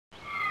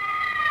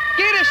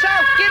Get us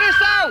out! Get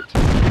us out!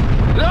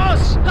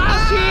 Los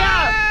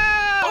here!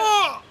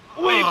 Oh,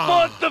 We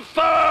bought the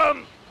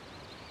farm!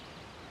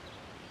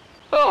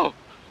 Oh,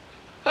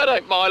 that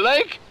ain't my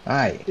leg.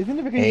 Aye. Isn't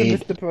it because Hey. of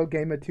Mr. Pro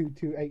Gamer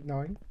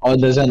 2289? Oh,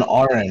 there's an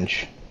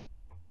orange.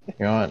 You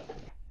know what?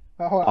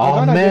 Hold on, Oh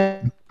I'm gonna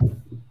man,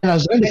 I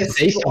was going to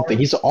say something.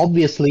 He's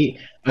obviously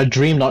a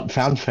Dream Not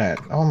Found fan.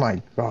 Oh my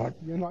god.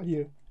 You're not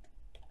here.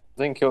 I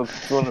think you're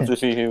one of the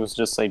few who was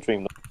just say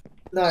dream.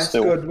 No, it's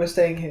Still. good. We're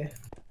staying here.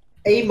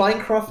 A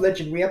Minecraft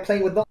legend. We are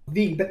playing with not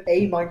the, but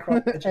a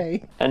Minecraft legend.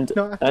 Hey. And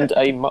No.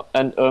 a mum.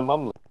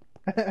 Oh,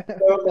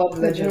 Mom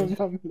legend.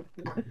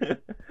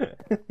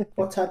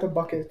 What type of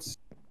buckets?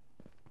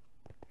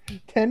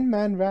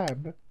 10-man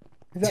rab.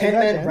 Is that-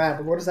 10-man that-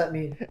 rab. What does that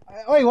mean?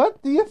 Wait,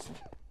 what? Do you?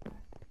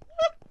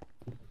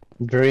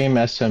 Dream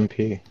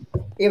SMP.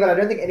 Yeah, but I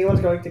don't think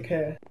anyone's going to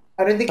care.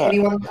 I don't think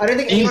anyone. I don't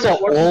think These anyone are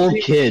who watches all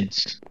Dream-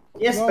 kids.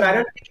 Yes, but I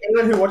don't think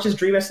anyone who watches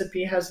Dream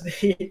SMP has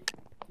the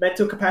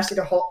mental capacity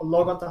to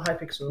log onto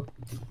Hypixel.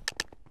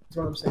 That's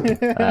what I'm saying.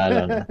 I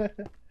don't know.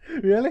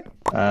 Really?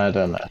 I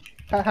don't know.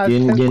 Has-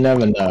 You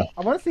never know.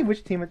 I want to see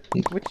which team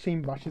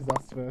rushes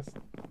us first.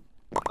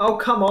 Oh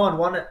come on,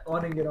 one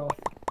and get off.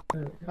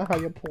 Oh,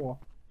 you're poor.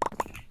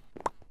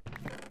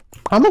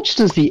 How much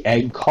does the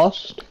egg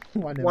cost?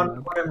 One One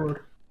emerald. emerald.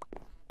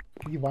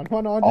 You want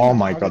one on? Oh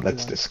my god,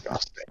 that's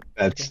disgusting.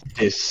 That's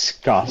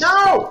disgusting.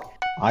 No!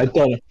 I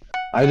thought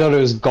it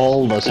was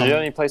gold or Did you something.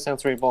 only place down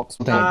 3 blocks?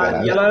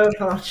 Bad. Yellow.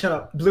 Oh, shut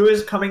up. Blue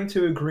is coming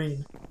to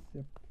green,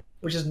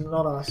 which is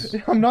not us.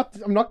 I'm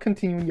not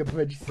continuing your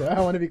bridge, sir. I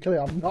want to be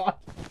clear. I'm not.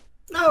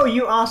 No,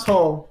 you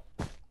asshole.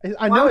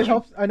 I Why know would it you-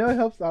 helps. I know it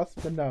helps us,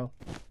 but no.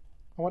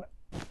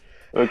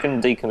 We're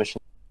gonna decommission.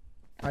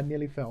 I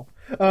nearly fell.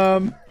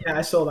 Yeah,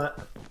 I saw that.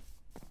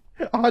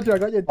 Audrey, I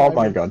got your Oh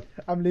my diamond. god.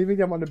 I'm leaving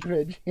them on the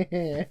bridge.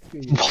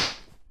 Screw you.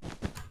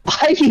 Why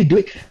are you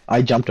doing?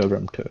 I jumped over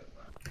him too.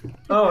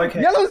 Oh,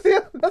 okay. Yellow's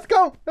here. Let's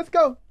go. Let's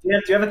go. Yeah,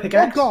 do you have a Oh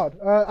pickaxe? god.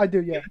 I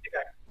do. Yeah.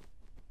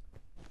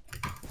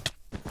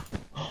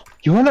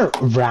 You want a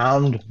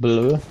round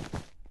blue?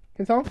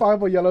 Can someone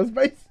fireball Yellow's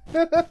base?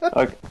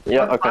 Okay.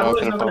 Yeah. Okay. I'm I'm not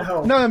gonna gonna fall.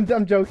 help. No,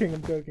 I'm joking.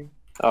 I'm joking.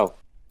 Oh.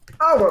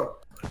 Oh,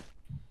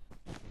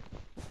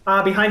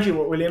 well. Behind you,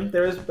 William.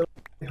 There is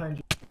behind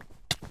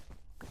you.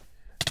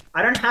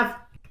 I don't know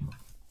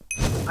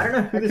I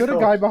who this killed a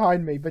helps. guy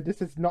behind me, but this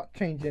has not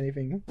changed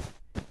anything.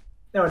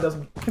 No, it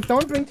doesn't. Can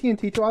someone bring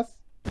TNT to us?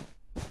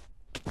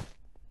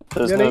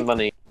 There's Really? no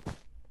money.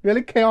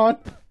 Really, Keon?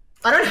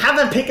 I don't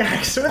have a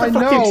pickaxe. Where the I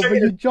fuck know, is but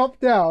it? you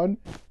dropped down.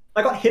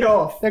 I got hit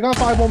off. They're gonna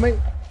fireball me.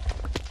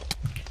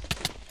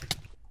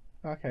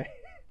 Okay.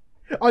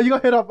 Oh, you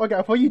got hit up. Okay,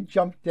 I thought you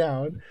jumped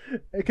down.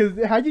 Because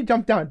had you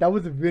jumped down, that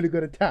was a really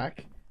good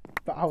attack.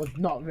 But I was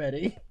not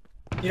ready.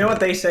 You know what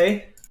they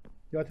say?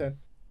 Your turn.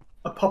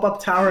 A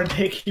pop-up tower and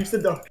it keeps the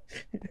dog.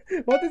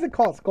 What does it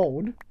cost?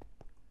 Gold?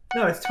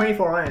 No, it's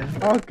 24 iron.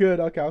 Oh, good.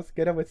 Okay, I was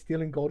scared of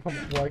stealing gold from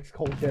Roy's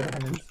cold dead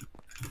hands.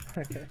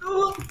 Okay.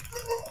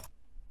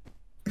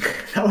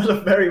 That was a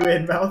very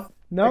weird mouth.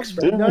 No,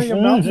 Extra- no,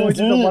 your mouth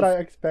noises are what I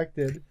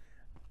expected.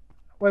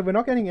 Wait, we're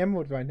not getting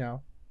emeralds right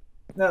now.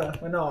 No,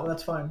 we're not.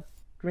 That's fine.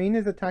 Green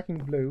is attacking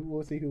blue.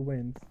 We'll see who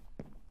wins.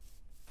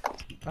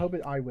 I hope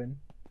I win.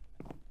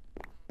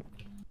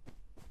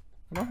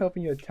 I'm not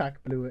helping you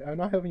attack blue. I'm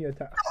not helping you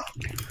attack.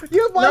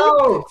 You why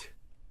No!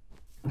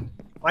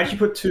 Why'd you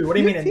put 2? What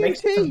do you mean? It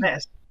makes TNT. a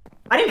mess.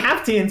 I didn't have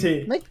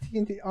TNT. Make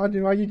TNT.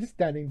 Arjun, why are you just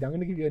standing down? I'm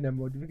gonna give you an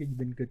emerald because you've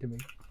been good to me.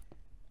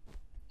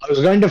 I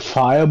was going to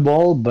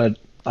fireball, but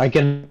I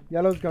can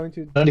Yellow's going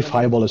to. only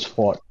fireball is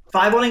fort.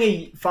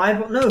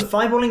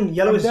 Fireballing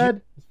yellow I'm is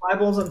dead.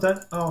 Fireballs are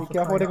dead. Oh, Be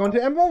careful, they're going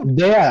to emerald.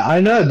 Yeah, I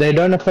know they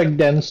don't affect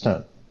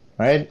Denstone,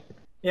 right?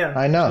 Yeah,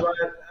 I know.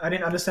 so I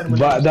didn't understand what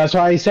But that's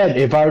why I said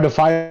if I were to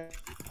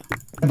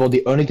fireball,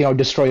 the only thing I would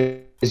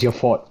destroy is your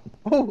fort.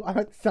 Oh, I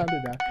like the sound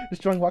of that.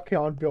 Destroying what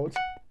Keon built.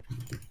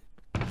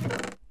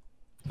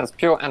 That's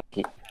pure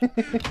anarchy.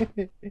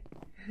 Okay.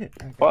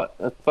 What?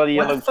 That's bloody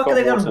Why yellow. the fuck are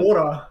they down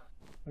water?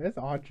 Where's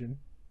Arjun?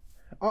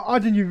 Oh,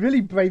 Arjun, you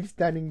really brave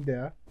standing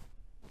there.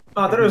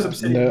 Oh, I thought it was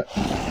obsidian. No,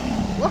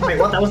 Wait,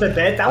 what? That was their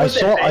bed? That I was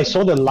their bed?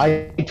 saw the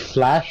light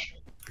flash.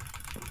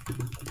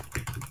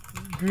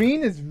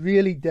 Green is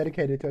really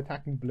dedicated to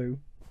attacking blue.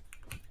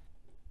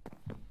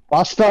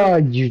 Faster,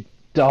 you.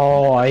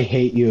 Oh, I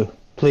hate you.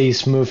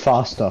 Please move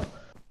faster.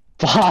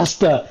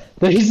 Faster!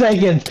 30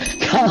 seconds!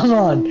 Come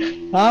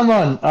on! Come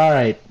on!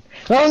 Alright.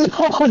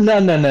 Oh no!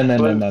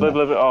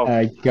 No. Oh,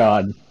 Oh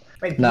god.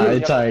 Wait, No, blue.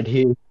 it's alright.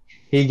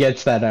 He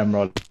gets that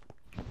emerald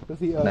Does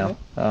he now.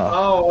 Oh.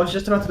 Oh, I was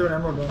just about to do an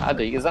emerald one.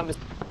 Addy, is that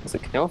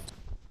Mr. Kniff?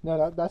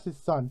 No, that's his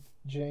son,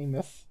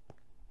 Jameis.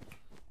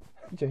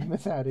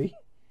 Jameis Addy.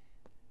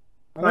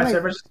 I'm Right, gonna- so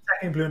everyone's just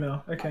attacking blue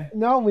now. Okay.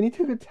 No, we need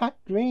to attack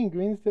green.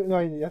 Green's still no,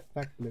 yes,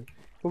 attack blue.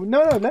 But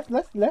no,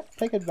 let's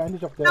take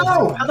advantage of the.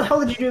 No! How the hell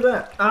did you do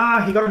that?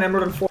 Ah, he got an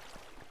emerald and 4.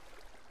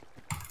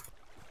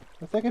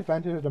 Let's take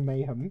advantage of the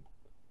mayhem.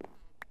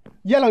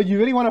 Yellow, you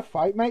really want to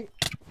fight, mate?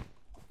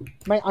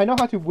 Mate, I know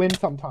how to win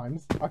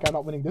sometimes. Okay, I'm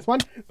not winning this one,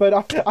 but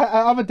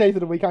other days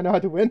of the week I know how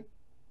to win.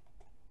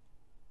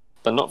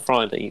 but not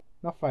Friday.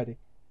 Not Friday.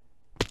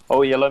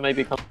 Oh, yellow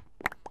maybe come.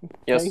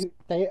 Yes.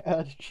 They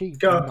cheat.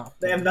 Go.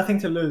 They have nothing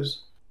to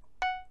lose.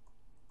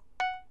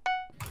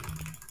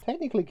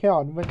 Technically,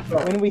 Keon,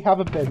 when we have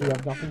a bed, we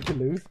have nothing to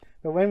lose.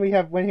 But when we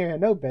have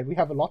no bed, we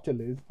have a lot to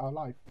lose. Our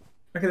life.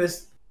 Okay,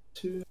 there's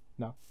 2.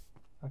 No.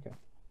 Okay.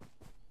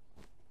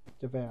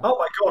 Javert. Oh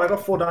my god, I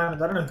got 4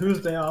 diamonds. I don't know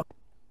whose they are.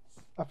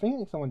 I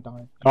think someone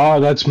died. Oh,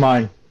 that's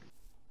mine.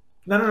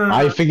 No.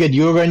 I figured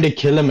you were going to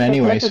kill him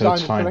anyway, so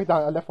it's fine.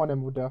 I left one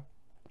emerald there.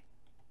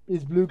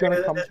 Is blue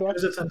gonna come to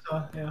us?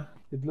 Yeah.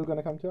 Is blue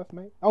gonna come to us,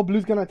 mate? Oh,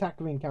 blue's gonna attack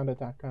green. Counter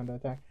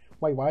attack.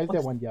 Wait, why is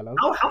there one yellow?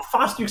 How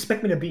fast do you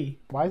expect me to be?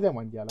 Why is there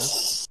one yellow?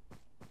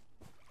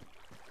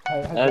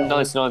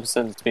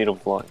 99% speed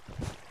of flight.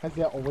 Has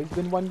there always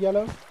been one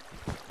yellow?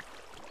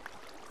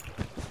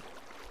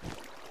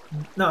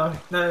 No,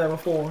 there were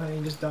 4 and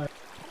he just died.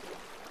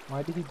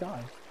 Why did he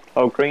die?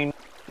 Oh, green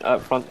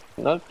up front.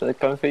 No, they're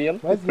going for yellow.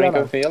 Where's green yellow?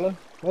 going for yellow.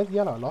 Where's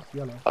yellow? Lost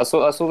yellow. I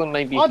saw them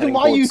maybe. Arjun,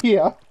 why are you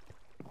here?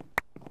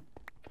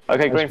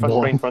 Okay, green front,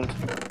 wrong. green front.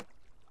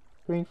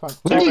 Green front.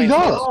 Where did he go?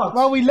 Oh,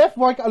 Well, we left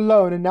work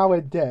alone and now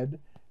we're dead.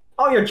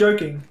 oh, you're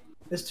joking.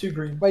 There's 2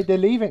 green. Wait, they're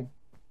leaving.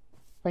 I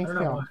Thanks,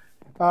 don't know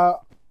Keon.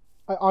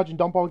 Arjun,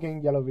 don't bother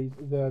getting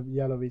the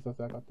yellow resource.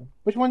 I got them.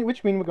 Which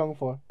green we're going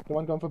for? The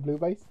one going for blue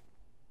base?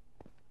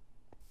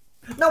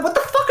 No, what the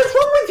fuck is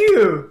wrong with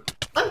you?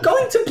 I'm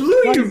going to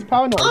blue, No, you he's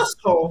paranoid.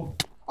 asshole.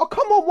 Oh,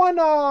 come on, one.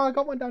 I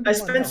got one down. I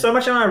spent so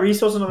much on my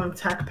resources on an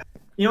attack.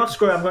 You know what?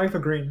 Screw it. I'm going for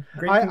green.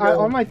 Green can go.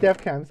 On my dev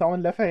cam,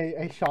 someone left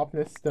a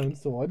sharpness stone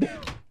sword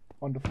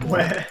on the floor.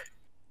 Where?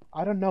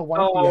 I don't know. One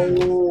of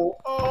the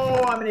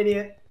Oh, I'm an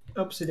idiot.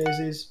 Oopsie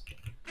daisies.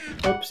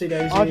 Oopsie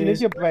daisies. Arjun, if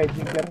you're brave,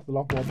 you can get us a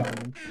lot more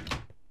diamonds.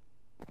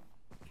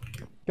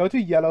 Go to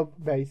yellow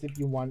base if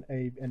you want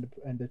a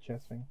ender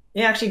chest thing.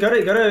 Yeah, actually, go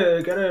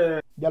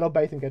to. Yellow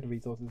base and get the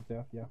resources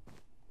there. Yeah.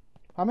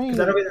 How many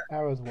that'll be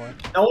arrows work?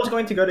 No one's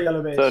going to go to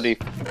yellow base. 30.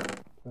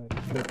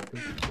 Good.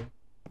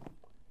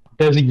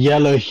 There's a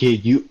yellow here,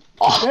 you...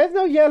 There's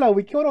no yellow.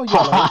 We killed all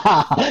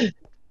yellow.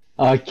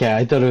 Okay,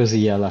 I thought it was a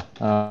yellow.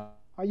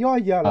 You're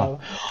yellow.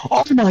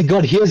 Oh my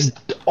god, here's...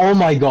 Oh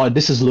my god,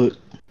 this is loot.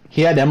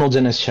 He had emeralds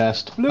in his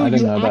chest. Blue, I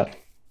didn't know that.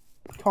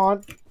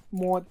 Can't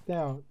more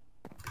down.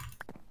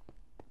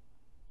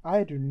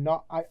 I do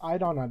not. I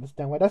don't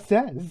understand what that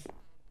says.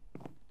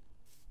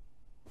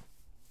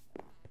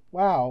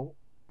 Wow.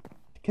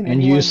 Can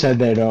And you said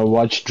that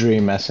watch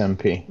Dream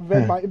SMP.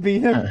 That might be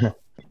him.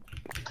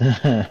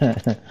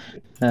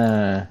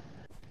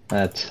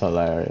 That's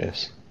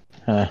hilarious.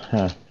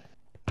 And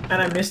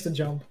I missed the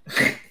jump.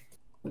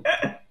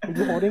 Are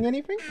you holding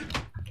anything?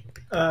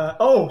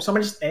 Oh,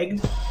 someone just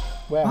egged.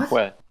 Where? What?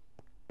 Where?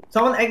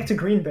 Someone egged to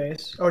green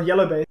base or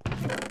yellow base.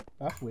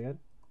 That's weird.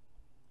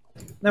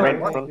 No, wait,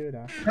 Red what? front. Do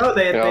that. No,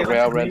 they are went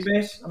to green red.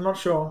 base. I'm not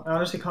sure. I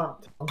honestly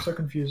can't. I'm so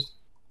confused.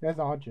 There's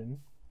Arjun.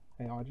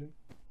 Hey, Arjun.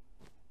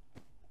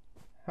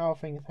 How are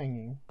things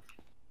hanging?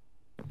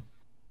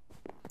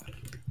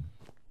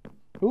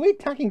 Who are we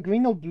attacking,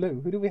 green or blue?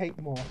 Who do we hate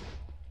more?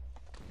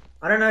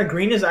 I don't know.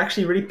 Green is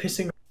actually really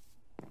pissing.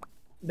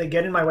 They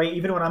get in my way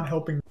even when I'm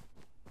helping.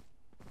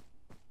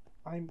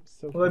 I'm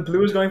so. Although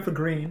blue is going for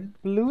green.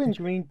 Blue and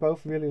green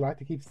both really like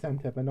to keep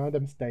center, but none of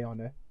them stay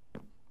on it.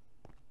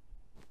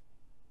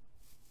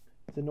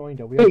 It's annoying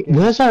though. Wait,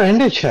 where's our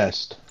ender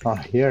chest? Oh,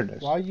 here it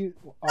is. Why are you?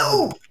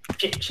 Oh!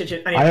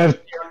 Shit. I have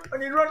I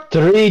need to run.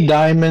 3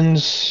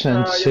 diamonds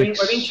and 6...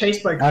 We're being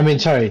chased by green. I mean,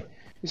 sorry.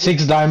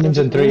 6 diamonds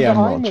and 3 behind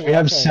emeralds. me, We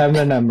have okay.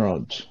 7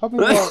 emeralds. Help me,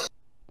 bro.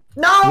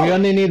 No! We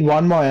only need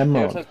 1 more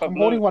emerald. I'm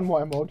holding one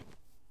more emerald.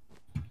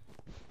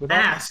 With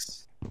that-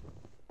 Ass!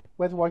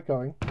 Where's white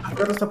going? I've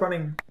got to stop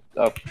running.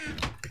 Oh, Can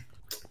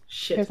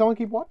Shit. someone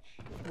keep watch?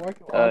 White,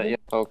 yeah.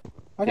 Oh,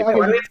 Okay, Wait,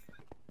 why do okay.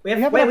 we have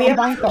We have wait, enough. we I'm have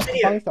buying enough for stuff.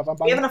 I'm buying obsidian. stuff. I'm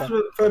We have buying enough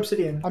stuff. for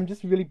obsidian. I'm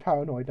just really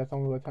paranoid that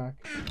someone will attack.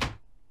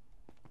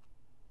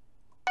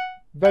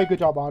 Very good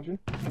job, Arjun.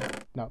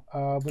 No,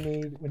 we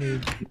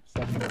need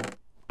 7 more.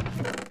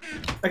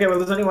 Okay, well,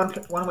 there's only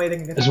one way they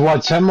can get. There's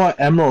what? 10 more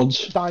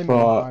emeralds Diamond,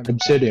 for diamond.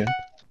 obsidian.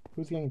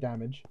 Who's getting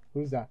damage?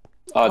 Who's that?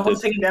 I I'm not did.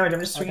 taking damage. I'm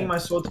just swinging Okay. my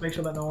sword to make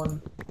sure that no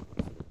one.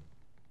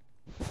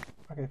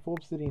 Okay, full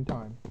obsidian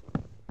time.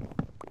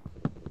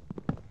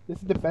 This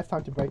is the best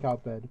time to break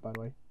out bed, by the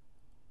way.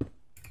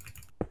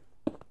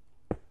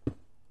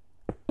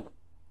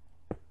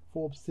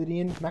 For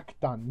obsidian, Mac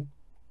done.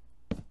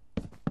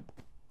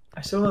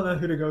 I still don't know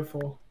who to go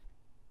for.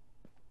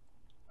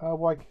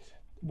 What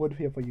wood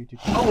here for you to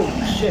choose?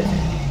 Oh shit.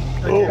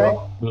 Okay,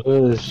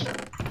 Okay.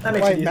 that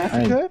makes Wait, it easy.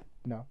 massacred?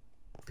 No.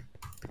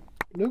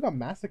 Lou got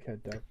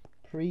massacred though.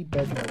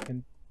 Pre-bed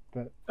broken.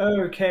 But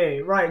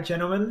Okay, right,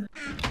 gentlemen.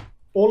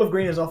 All of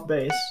green is off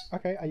base,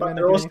 okay, are you but gonna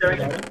they're do all anything staring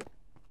about at me. it?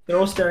 They're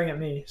all staring at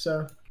me.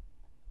 So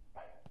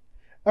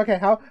Okay,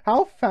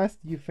 how fast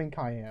do you think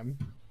I am?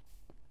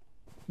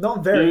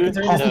 not very. It's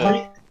only just No.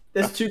 three.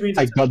 There's 2 greens.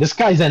 My god, this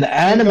guy's an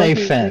I'm anime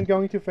fan. I'm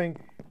going to think.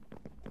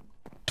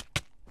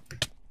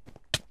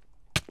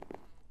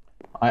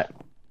 I-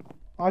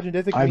 Arjun,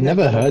 there's a I've green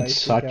never and yellow heard base, be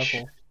such-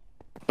 careful.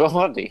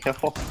 Bloody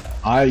hell.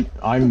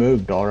 I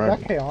moved Is that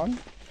already. K-On?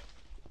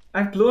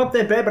 I blew up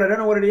their bed, but I don't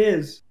know what it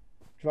is.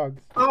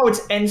 Drugs. Oh, it's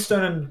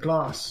endstone and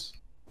glass.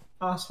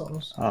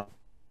 Assholes. 4,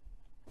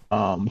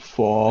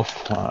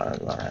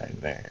 5,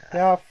 right there.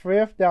 There are three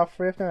of them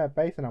at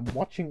base, and I'm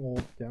watching all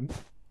of them.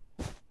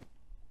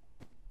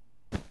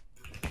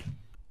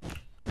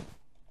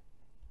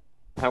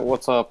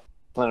 What's our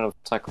plan of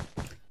attack?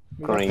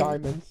 We got Green.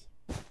 diamonds.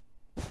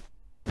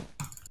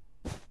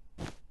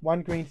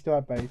 One green still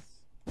at base.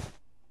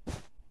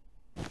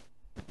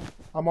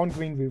 I'm on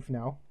green roof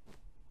now.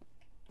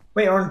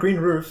 Wait, you're on green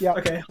roof? Yeah.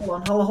 Okay,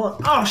 hold on.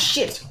 Oh,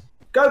 shit!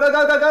 Go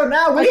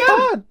now, I William!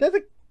 can't! There's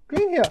a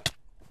green here!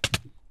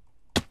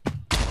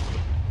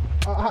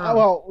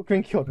 Well,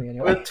 green killed me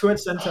anyway. We're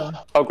towards center.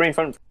 Oh, green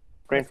front.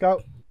 Green. Let's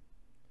go.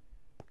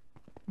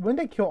 When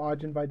they kill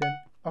Arjun by then?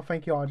 Oh,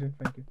 thank you, Arjun.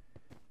 Thank you.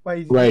 Wait,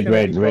 he's Wait, gonna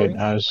wait, keep wait. going?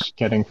 I was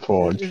getting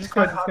forged. Is this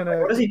guy just gonna...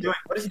 What is he doing?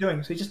 What is he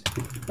doing? So he just...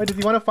 Wait, does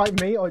he want to fight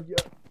me or you?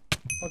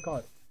 Oh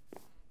god.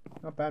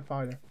 Not bad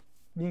fighter.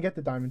 You can get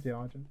the diamonds here,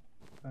 Arjun.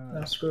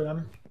 No, screw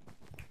him.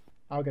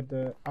 I'll get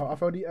the... I'll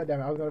throw the...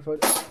 damn it, I was gonna throw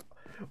the...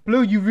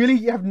 Blue, you really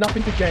have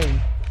nothing to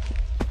gain.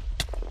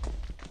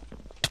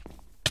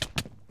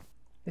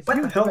 It's What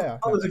you the hell? there.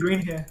 Oh, there's a green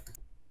here.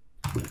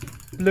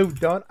 Blue,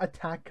 don't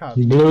attack us.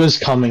 Blue is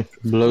coming.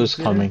 Blue is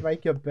Didn't coming.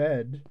 break your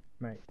bed,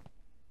 mate.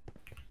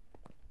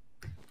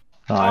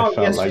 No, I Oh,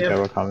 felt yes, like yeah. they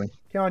were coming.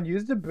 Come on,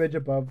 use the bridge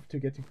above to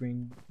get to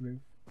green roof,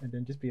 and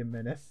then just be a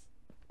menace.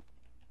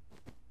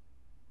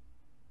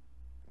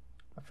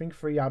 I think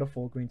 3 out of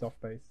 4 greens off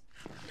base.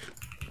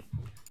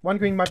 One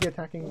green might be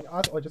attacking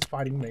us or just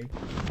fighting me.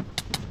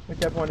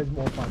 Whichever one is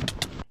more fun.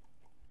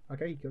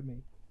 Okay, he killed me.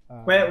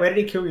 Where did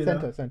he kill you,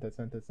 though? Center.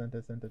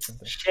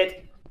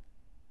 Shit.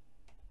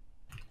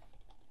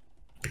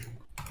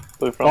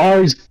 Blue front.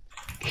 Oh, he's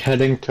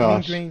heading to Green,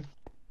 us. green.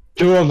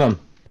 2 of them.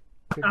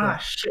 Good Ah,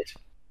 work. shit.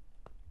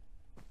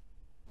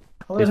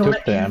 Oh, They there's one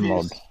took the at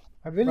emerald. Envy's.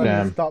 I really need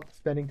Damn. to stop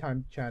spending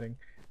time chatting.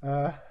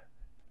 Okay.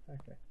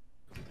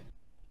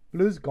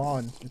 Blue's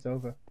gone. It's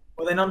over.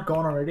 Well, they're not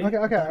gone already.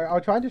 Okay.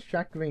 I'll try to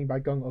distract green by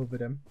going over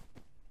them.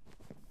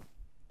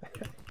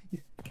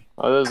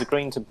 Oh, there's a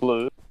green to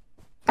blue.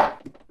 I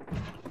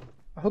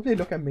hope they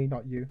look at me,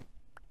 not you.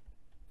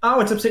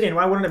 Oh, it's obsidian.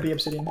 Why wouldn't it be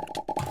obsidian?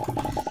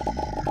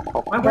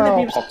 Why wouldn't Well, it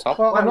be obsidian? Popped up.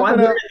 Well, I'm Why not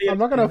wouldn't it be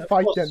gonna obsidian? Of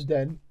fight course. them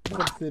then. It's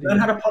obsidian. Learn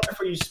how to pop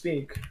before you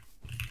speak.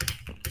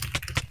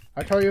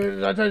 I told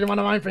you one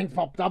of my things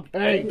popped up.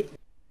 Hey.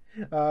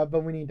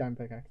 But we need diamond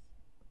pickaxe.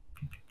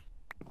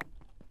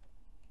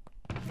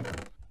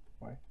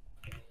 Why?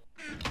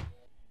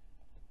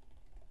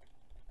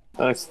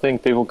 I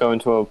think people go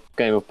into a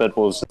game of Bed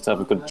Wars just to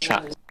have a good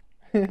chat.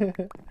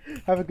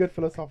 Have a good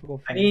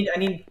philosophical. I Thing.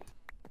 need.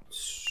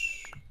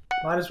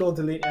 Might as well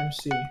delete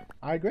MC.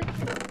 I agree.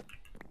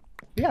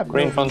 We have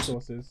Green no front.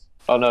 resources.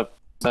 Oh no,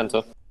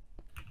 center.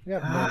 We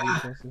have no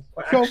resources.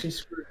 We're Go. actually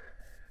screwed.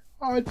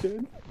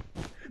 Arjun.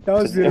 That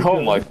was really Oh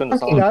good. my goodness.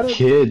 Fucking That is-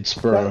 kids,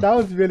 bro. That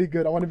was really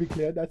good. I want to be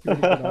clear. That's really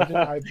good, Arjun.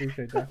 I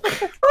appreciate that.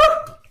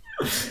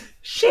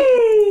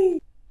 Sheesh.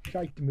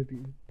 Shite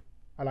Timothy.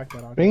 I like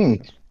that, Arjun.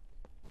 Green.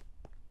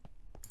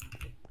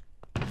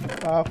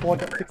 4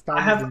 to 6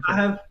 I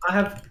times.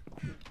 have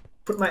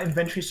put my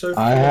inventory so I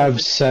full.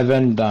 have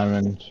 7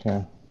 diamonds.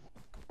 Yeah.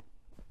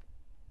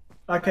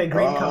 Okay,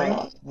 green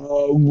coming.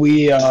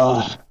 We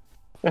are.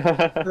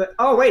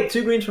 Oh wait,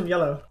 2 greens from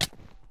yellow.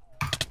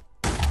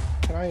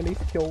 Can I at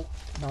least kill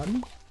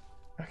none?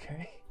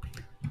 Okay.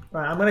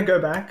 Right, I'm gonna go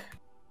back.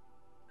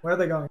 Where are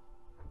they going?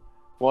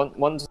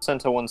 One's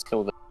center, one's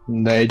killed.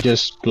 They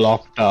just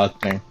blocked our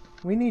thing.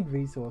 We need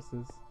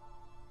resources.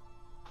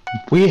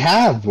 We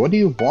have. What do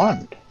you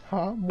want?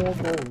 Huh? More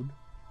gold.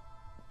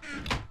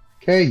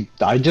 Okay,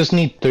 I just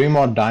need 3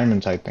 more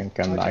diamonds, I think,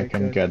 and I Okay,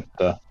 can good. get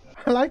the.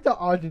 I like the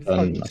Arjun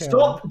fucking tail.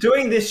 Stop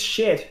doing this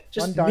shit. One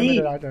Just diamond leave.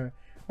 and I don't.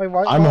 Wait,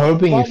 why, I'm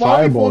hoping he why are we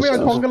fireballs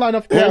forming a us. conga line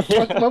of death?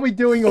 What are we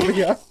doing over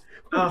here?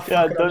 Oh, fuck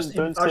Yeah, it, don't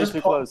I'll stay just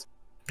too pop. close.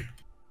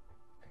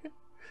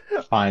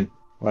 Fine,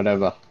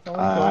 whatever.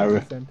 Someone go to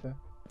the center.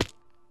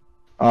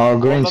 Oh,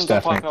 green's One's on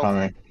definitely top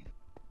coming.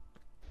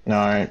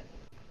 Alright,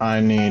 I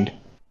need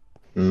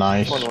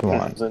nice one.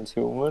 100%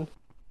 human.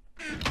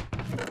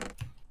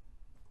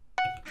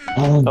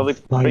 Oh, Oh, the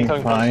green coming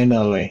fast.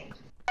 finally.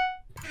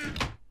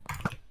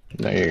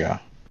 There you go.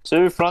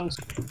 2 front.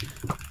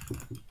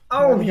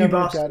 Oh, Imagine you having a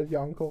bastard. dad as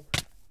your uncle.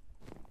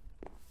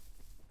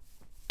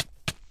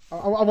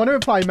 I want to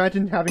reply,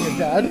 imagine having a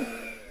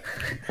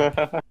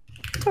dad.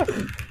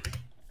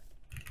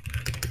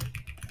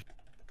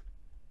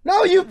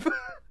 No, you!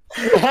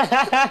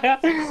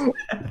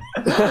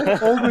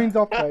 All greens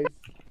off base.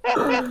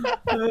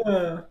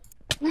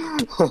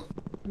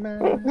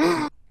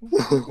 Man.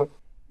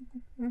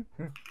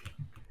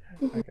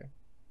 Okay.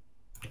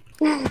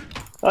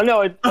 Oh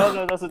no,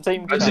 that's a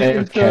team. That's kill. it. Okay.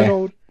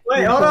 Infernal.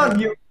 Wait, hold on,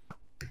 you.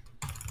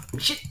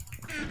 Shit.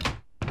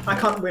 I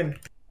can't win.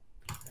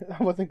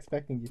 I wasn't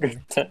expecting you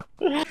to.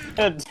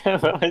 God damn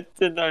it, I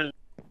didn't know.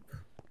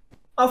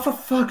 Oh, for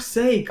fuck's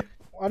sake.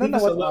 I don't know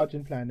Leave us what alone.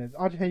 Arjun plan is.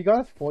 Arjun, hey, you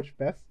got us forged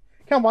best.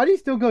 Cam, why do you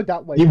still go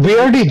that way? We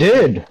already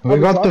did. We we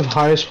got the got?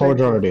 highest forge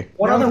already.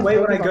 What Now other way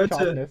would I focus go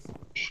on to?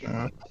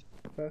 sharpness.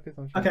 Focus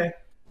on sharpness. Okay.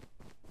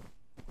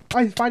 Oh,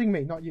 he's fighting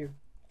me, not you.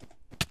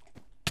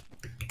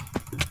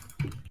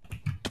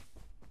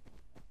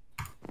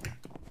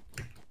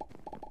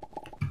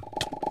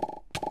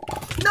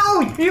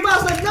 No! You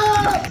bastard!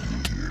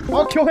 No!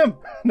 I'll kill him!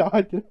 No,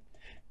 I didn't.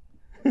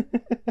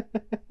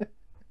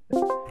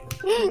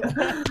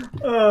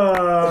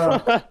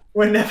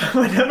 We're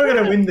never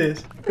gonna win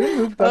this.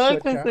 I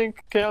like to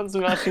think Cam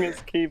smashing his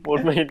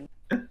keyboard made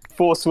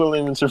force will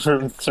image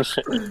room 3.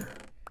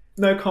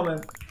 No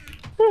comment.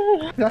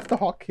 That's the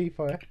hotkey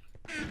for it.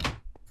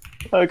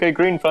 Okay,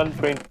 green front,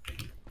 green.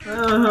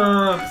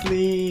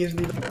 Please.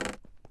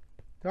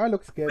 Do I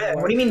look scared? Man,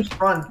 what do you mean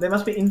front? They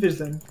must be invis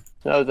then.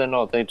 No, they're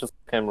not. They just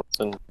emeralds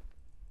and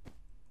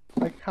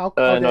Like how?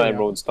 no there you are.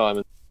 emeralds,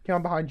 diamonds.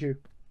 Cam, behind you.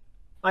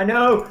 I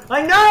know!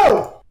 I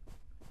know!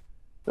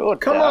 Oh,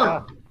 Come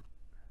on!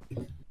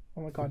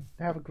 Oh my god,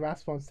 they have a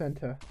grass farm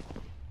center.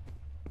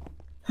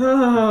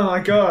 Oh my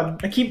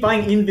god. I keep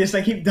buying invis,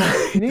 I keep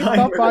dying. You need to dying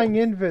stop with buying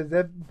invis.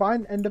 They're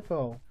buying ender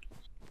pearl.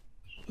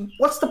 it.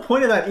 What's the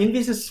point of that?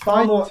 Invis is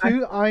far Buy more.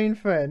 2 iron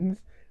friends.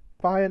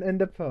 Buy an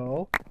ender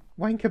pearl.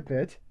 Wank a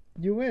bit.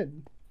 You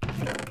win.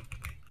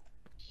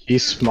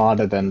 He's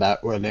smarter than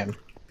that, William.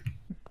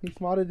 He's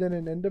smarter than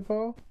an ender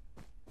pearl.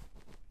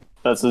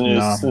 That's a new,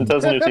 No.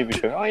 that's a new TV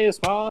show. Are you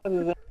smarter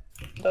than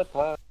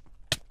that?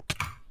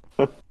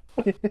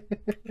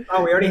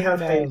 Oh, we already have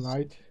No, haste.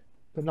 right.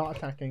 They're not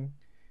attacking.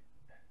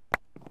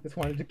 Just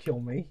wanted to kill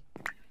me.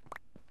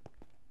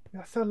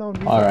 You're so low on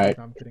resources. Alright.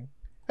 No, I'm kidding.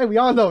 Hey, we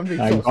are low on I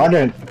resources. got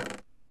it.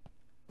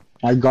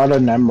 I got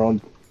an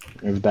emerald.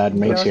 If that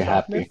makes Your you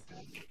happy. sharpness?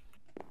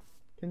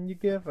 Can you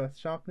give us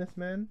sharpness,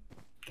 man?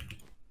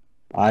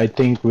 I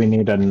think we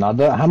need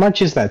another. How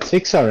much is that?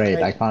 6 or 8?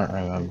 Eight. I can't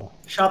remember.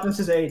 Sharpness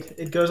is 8.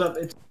 It goes up.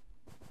 It's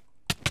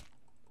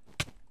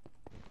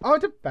Oh,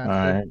 it's a bad thing.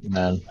 Alright,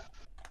 then.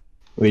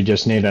 We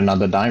just need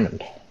another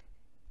diamond.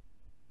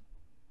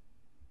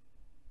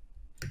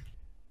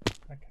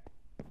 Okay.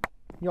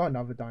 You're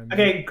another diamond.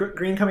 okay.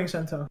 Green coming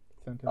center.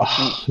 Center.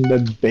 Oh,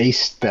 the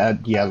base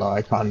that yellow,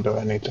 I can't do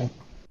anything.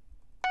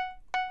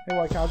 Hey,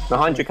 White Cow.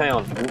 Behind you,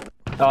 Kaon.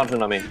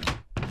 Arjun, I mean.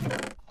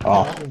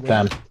 Oh,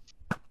 damn.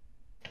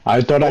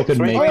 I thought I could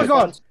three make Oh my it.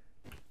 god!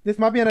 This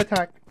might be an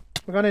attack.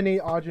 We're gonna need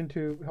Arjun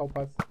to help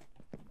us.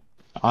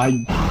 I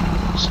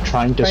was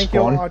trying to Thank you,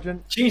 spawn.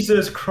 Arjun.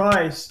 Jesus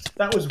Christ.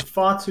 That was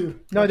far too.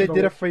 No, they much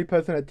did a of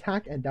 3-person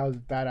attack, and that was a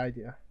bad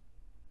idea.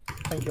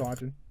 Thank you,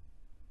 Arjun.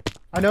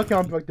 I know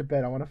Kaon broke the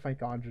bed. I want to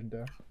thank Arjun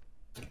though.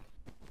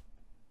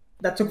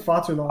 That took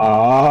far too long. Oh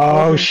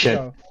Arjun, shit.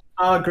 go.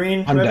 Green.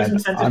 I'm whoever's dead. in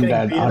center's I'm getting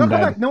dead. beaten. I'm No, come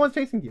dead. back. No one's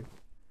chasing you.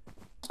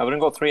 I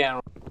wouldn't got 3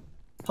 arrows.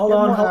 Hold Get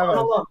on, more hold on, arrows.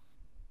 hold on.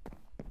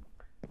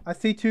 I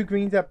see 2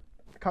 greens that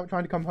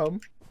trying to come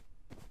home.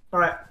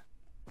 Alright.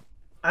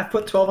 I've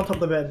put 12 on top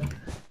of the bed.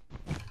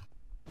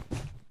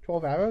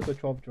 12 arrows or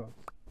 12 drugs?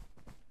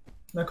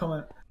 No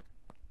comment.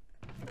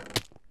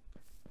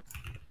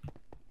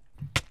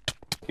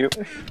 You.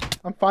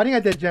 I'm fighting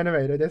at their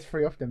generator. There's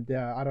 3 of them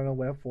there. I don't know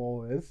where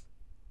 4 is.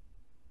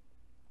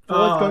 4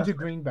 is Oh, going to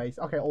green base.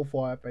 Okay, all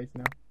 4 are at base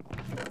now.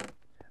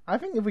 I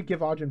think if we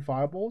give Arjun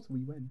fireballs, we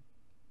win.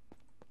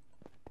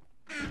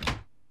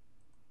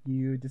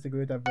 You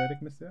disagree with that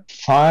verdict, mister?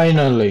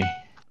 Finally.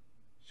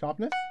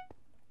 Sharpness?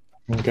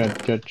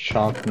 Get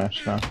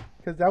sharpness now.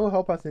 Because that will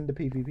help us in the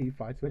PvP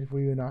fights, which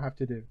we will now have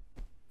to do.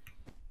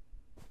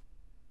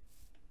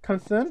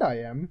 Concerned I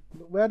am.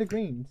 Where are the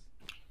greens?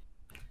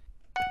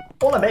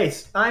 On the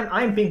base.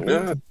 I'm being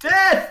beaten to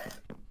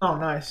death! Oh,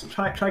 nice.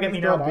 Try get me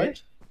now, Still alive?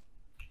 bitch.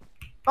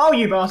 Oh,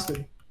 you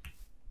bastard.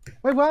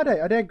 Wait, where are they?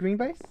 Are they at green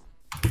base?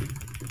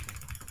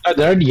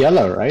 They're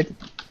yellow, right?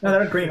 No,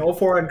 they're green. All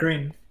 4 are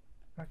green.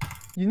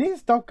 You need to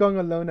stop going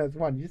alone as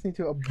one. You just need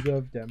to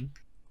observe them.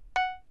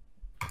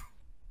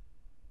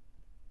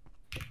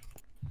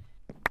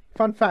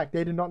 Fun fact,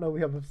 they do not know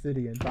we have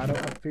obsidian, but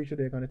I'm pretty sure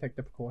they're going to take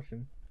the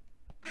precaution.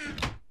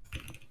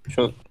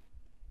 Sure.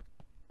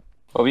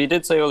 Well, you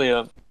did say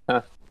earlier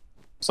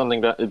something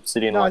about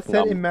obsidian. No, I like said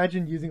nub.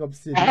 imagine using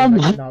obsidian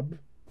like a nub.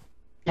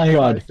 My That's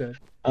what I god. said.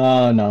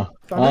 Oh no.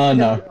 So Oh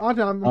no. I'm Oh,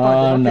 fine. They're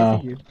not no.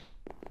 chasing you.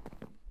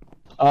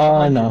 Oh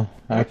Behind no. you.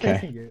 They're not Okay.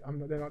 chasing you.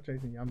 They're not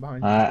chasing you. I'm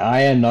behind you. I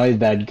annoyed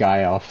that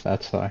guy off,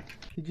 that's why.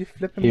 Did you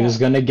flip him He was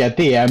off? gonna get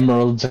the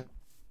emeralds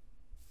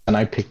and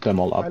I picked them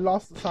all I up.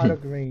 lost sight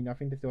of green. I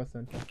think they still have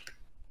center.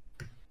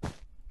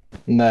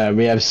 No,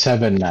 we have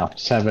 7 now.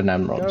 7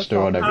 emeralds. Do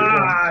whatever you want.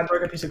 Ah, I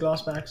broke a piece of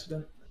glass by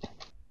accident.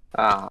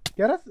 Ah,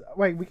 Get us.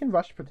 Wait, we can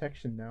rush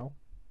protection now.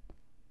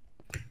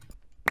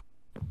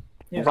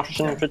 Yeah.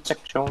 Russian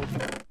protection.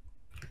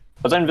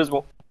 Was that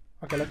invisible?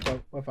 Okay, let's go.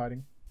 We're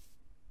fighting.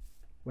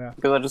 Where?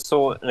 Because I just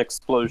saw an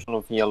explosion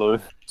of yellow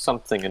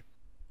something. And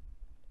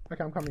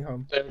Okay, I'm coming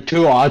home. There are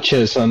 2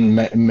 archers on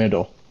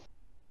middle.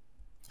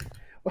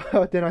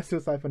 Then I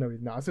suicide for no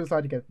reason. No, I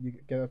suicide to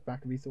get us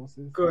back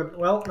resources. Good.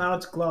 Well, now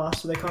it's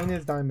glass, so they Mine can't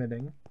is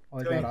diamonding.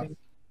 Or is do that us?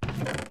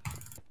 anything.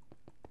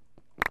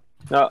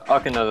 no,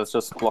 okay, no, that's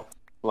just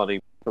bloody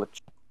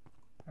Glitch.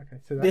 Okay,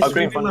 so This that's will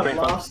green be front, my green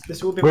front. last.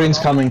 This will be Green's my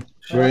last. coming. Yeah,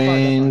 that's fine,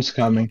 Green's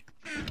coming.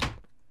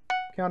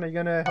 Kiana, you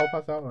gonna help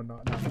us out or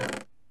not? No.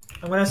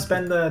 I'm gonna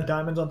spend the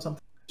diamonds on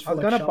something. I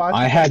was gonna shop. buy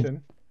I had-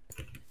 protection.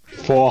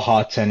 4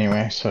 hearts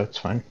anyway, so it's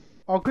fine.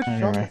 Oh, good shot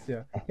Anyway. this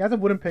year. He has a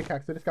wooden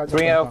pickaxe, so this guy's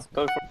 3 not health.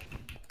 Go for it.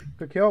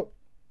 Good kill.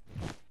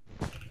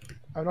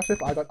 I'm not sure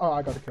if I got. Oh,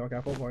 I got the kill. Okay,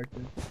 I thought Warwick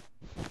did.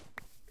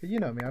 'Cause you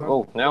know me. I don't.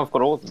 Oh, now I've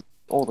got all the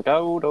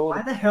gold. All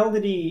Why the hell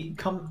did he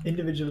come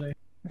individually?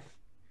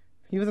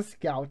 He was a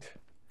scout.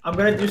 I'm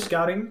gonna do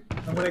scouting.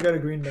 I'm gonna go to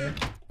Green Bay.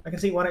 I can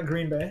see one at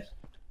Green Bay.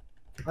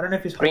 I don't know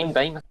if he's Green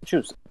Bay,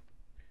 Massachusetts.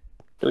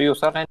 Do you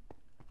start?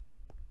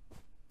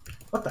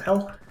 What the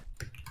hell?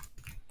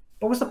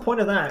 What was the point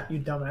of that, you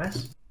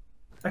dumbass?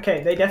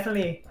 Okay, they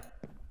definitely.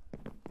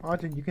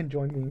 Arjun, you can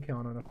join me and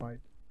Kiana in a fight.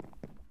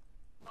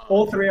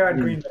 All 3 are at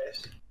Green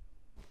Base.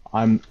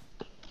 I'm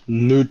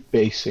loot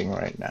basing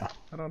right now.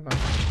 I don't know.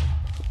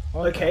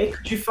 Okay,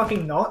 could you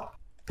fucking not?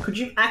 Could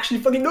you actually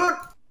fucking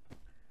not?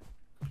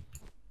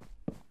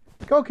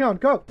 Go, Kiana,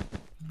 go!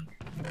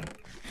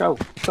 Go.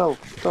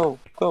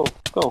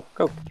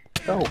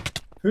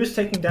 Who's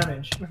taking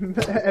damage?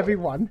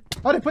 Everyone.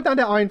 Oh, they put down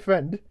their Iron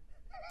Friend.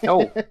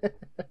 Oh.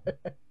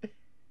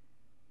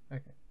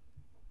 Okay.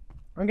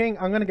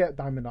 I'm gonna get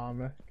diamond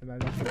armor because I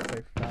don't feel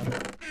safe about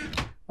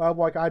it.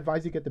 Like I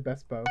advise you get the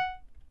best bow.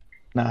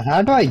 Now,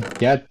 how do I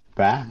get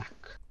back?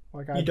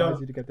 Like I You advise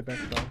don't- you to get the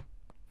best bow.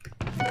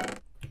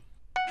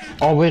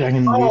 Oh, wait, I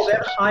can Oh, research.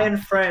 that Iron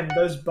Friend,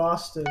 those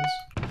bastards.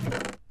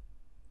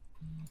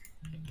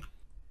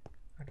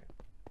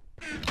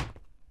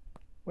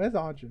 Where's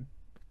Arjun?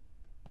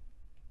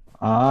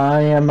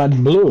 I am at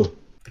blue.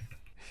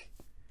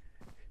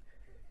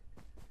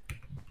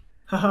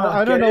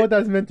 I don't know what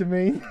that's meant to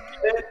mean.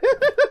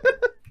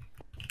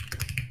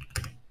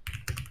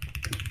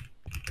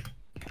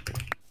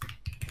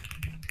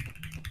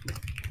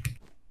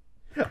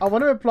 I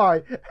want to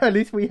reply, at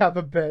least we have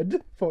a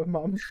bed for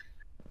Mum.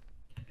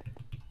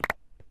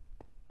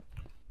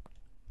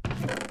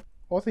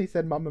 Also, he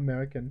said Mum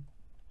American.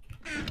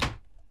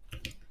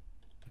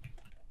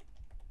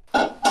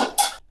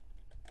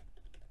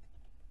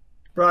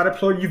 Bro, I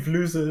deploy you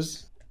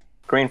losers.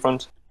 Green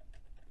front.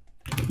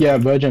 Yeah,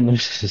 Virgin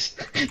loses.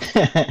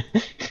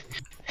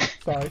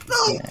 Sorry.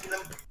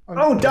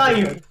 Oh, die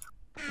you!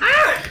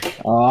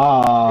 Your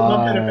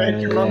mum had a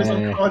bed, your mum is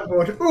on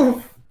cardboard.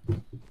 Oof!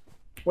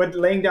 We're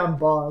laying down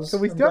bars. So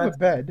we I'm still have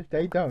glad- a bed.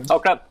 They don't. Oh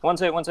crap! One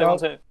two.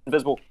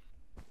 Invisible.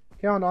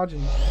 Kiana and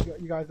Arjun,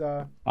 you guys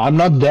are. I'm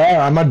not there,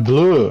 I'm at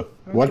blue.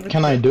 What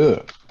can I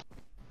do?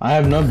 I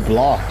have no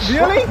blocks.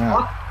 Really?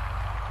 Yeah.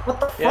 What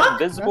the Yeah, fuck?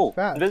 invisible.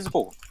 That's bad.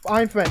 Invisible.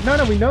 Iron Friend.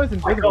 No, we know it's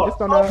invisible.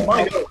 Just on Oh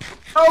my god!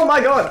 Oh my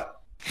god!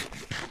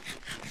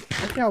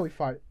 Let's see how we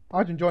fight.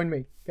 Arjun, join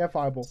me. Get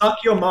fireball.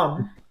 Suck your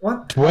mum.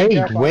 What? Wait,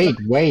 Yeah, fine.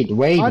 wait,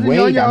 Arjun,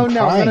 you're on your I'm own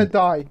now. I'm gonna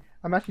trying. die.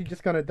 I'm actually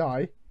just gonna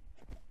die.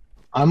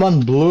 I'm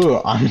on blue.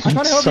 I'm I'm trying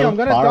like to help so you. I'm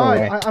gonna far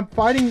die. away. I'm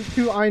fighting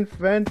 2 Iron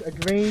Friends, a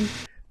green.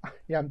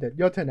 Yeah, I'm dead.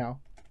 Your turn now.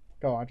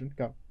 Go, Arjun.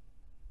 Go.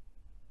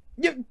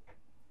 You.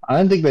 I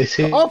don't think they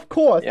see. Of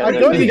course. Yeah, I they-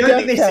 go they- to don't death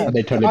think they see- cam.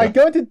 They totally I don't.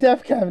 go to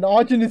death cam and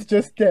Arjun is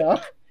just there.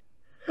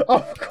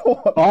 Of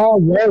course. Oh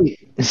wait,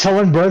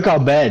 someone broke our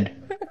bed.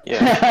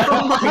 Yeah.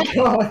 Oh my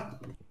god!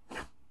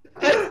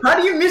 How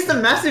do you miss the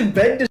massive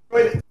bed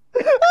destroyed?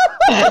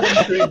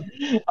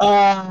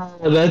 Ah,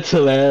 that's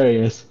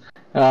hilarious.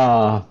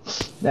 Now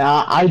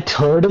I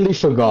totally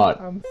forgot.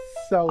 I'm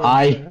so.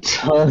 I impressed.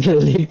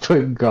 totally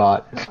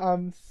forgot.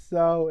 I'm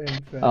so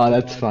impressed. Oh,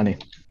 that's Arjun. funny.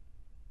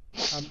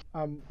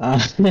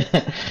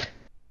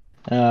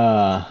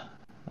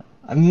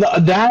 No,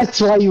 that's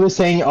why you were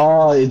saying,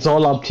 oh, it's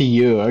all up to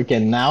you. Okay,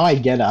 now I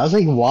get it. I was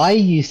like, why are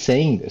you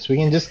saying this? We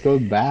can just go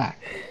back.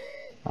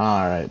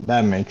 Alright,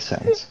 that makes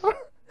sense. I'm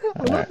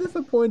not Alright.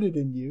 disappointed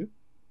in you.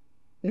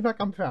 In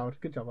fact, I'm proud.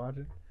 Good job,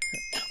 Arjun.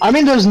 I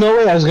mean, there's no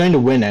way I was going to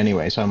win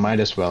anyway, so I might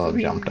as well have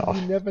jumped off.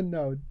 You never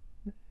know.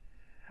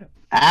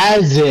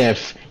 As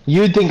if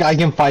you think I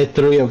can fight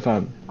 3 of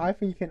them. I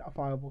think you can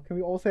fireball. Can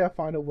we all say our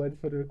final words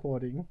for the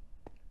recording?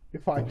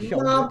 If I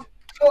killed My it.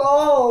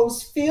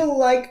 balls feel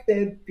like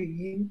they're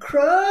being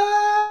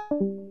crushed.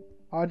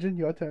 Arjun,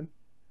 your turn.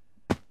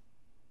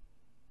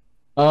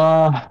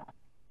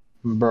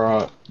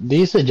 Bro,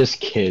 these are just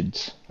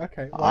kids.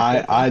 Okay.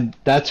 Warwick,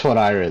 That's what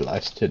I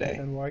realized today.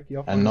 and Warwick,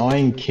 your final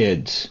Annoying words.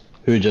 kids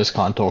who just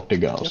can't talk to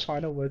Your girls.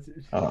 final words.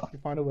 Oh.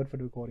 Your final word for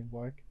the recording,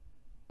 Warwick.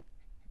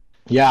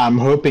 Yeah, I'm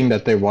hoping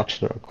that they watch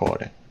the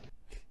recording.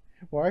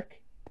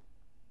 Warwick.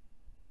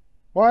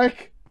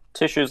 Warwick.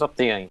 Tissues up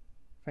the aim.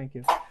 Thank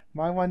you.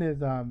 My one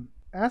is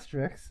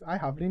asterisk. I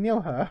hardly knew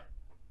her.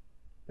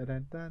 Dun,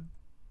 dun, dun.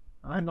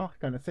 I'm not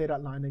gonna say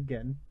that line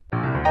again.